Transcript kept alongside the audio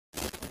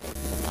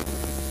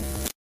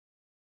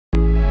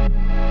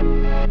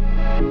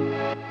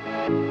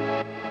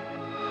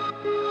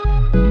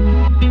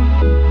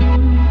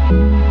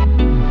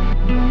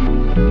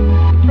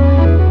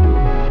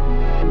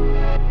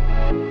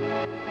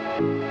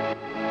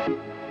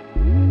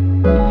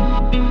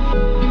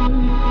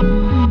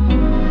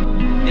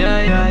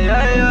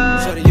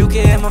Shorty, you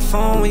can hit my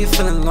phone when you're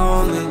feeling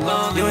lonely.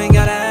 You ain't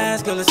gotta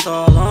ask, girl, it's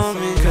all on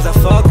me. Cause I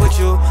fuck with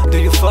you, do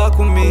you fuck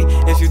with me?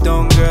 If you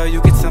don't, girl,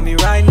 you can tell me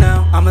right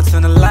now. I'ma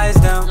turn the lights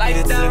down, lead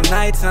it to the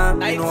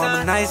nighttime. You know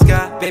I'm a nice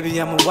guy, baby,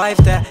 I'm a wife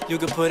that you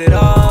can put it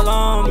all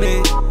on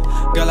me.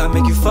 Girl, I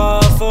make you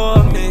fall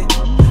for me.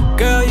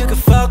 Girl, you can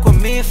fuck with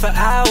me for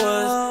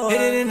hours.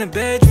 Hit it in the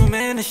bedroom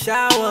and the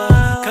shower.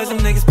 Cause them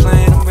niggas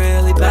playing, I'm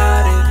really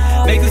bout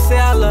it. Make you say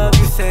I love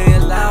you, say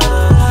it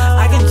louder.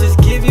 I can just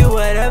give you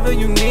whatever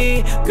you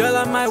need. Girl,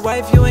 I'm my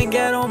wife, you ain't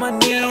get on my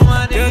knee.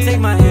 Girl, take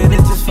my hand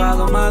and just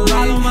follow my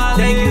lead.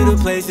 Take you to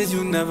places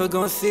you never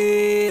gon'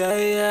 see.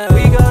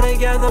 We go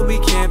together, we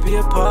can't be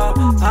apart.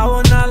 I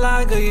will not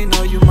lie, girl, you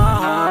know you my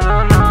heart.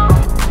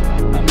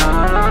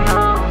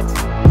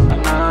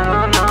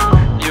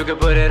 You can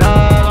put it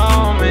all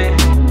on me.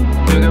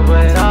 You can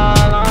put it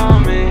all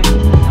on me.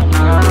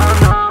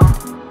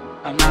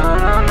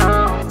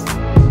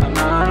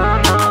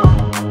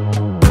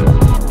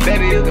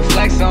 Baby, you can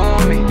flex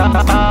on me.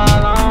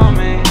 All on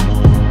me.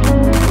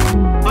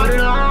 Put it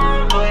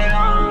on, put it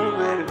on,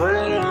 baby, put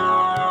it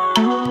on.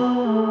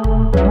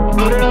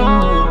 Put it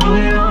on, put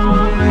it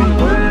on, baby,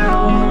 put it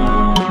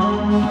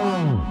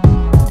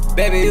on.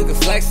 Baby, you can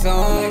flex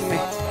on me.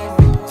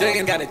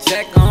 Jiggin' got a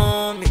check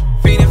on me.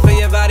 Feeding for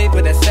your body,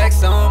 put that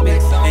sex on me.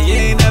 And you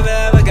ain't never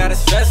ever gotta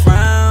stress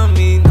around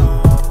me,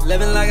 no.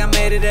 Living like I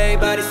made it,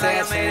 everybody say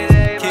I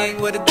changed. King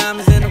with the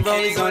diamonds and the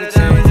rollies on the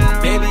chain.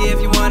 Baby,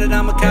 if you want it,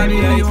 I'ma copy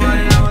how you want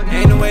it.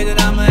 Ain't no way that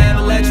I'ma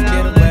ever let you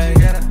get away.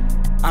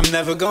 I'm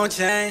never gonna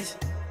change,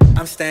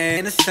 I'm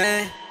staying the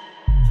same.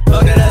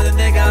 Fuck that other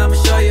nigga, I'ma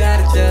show you how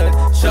to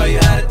judge. Show you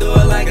how to do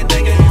it like a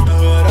nigga in the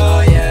hood,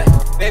 oh yeah.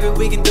 Baby,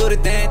 we can do the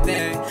damn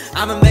thing.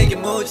 I'ma make your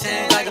mood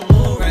change like a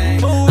mood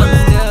ring. I'ma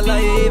still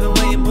love you even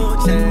when your mood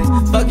change.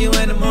 Fuck you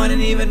in the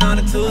morning, even on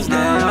a Tuesday,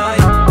 oh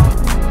yeah.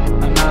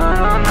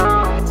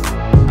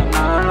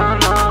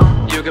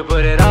 You can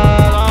put it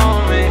all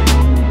on me.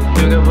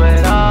 You can put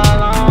it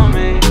all on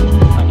me.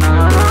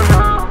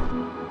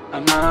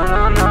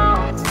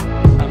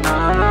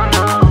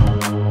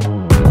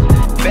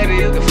 Baby,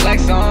 you can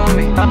flex on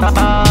me.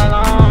 All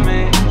on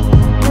me.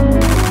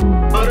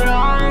 Put it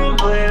on,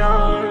 put it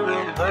on,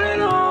 baby, put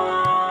it on.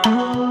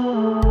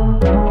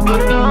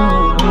 Put it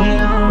on, put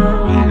it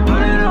on, baby,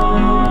 put it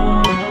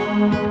on.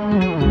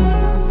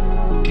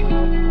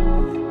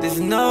 There's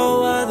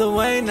no other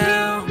way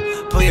now.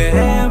 Put your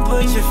hand,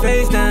 put your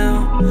face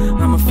down.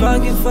 I'ma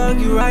fuck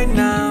you right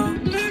now.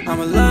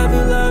 I'ma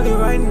love you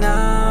right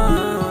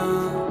now.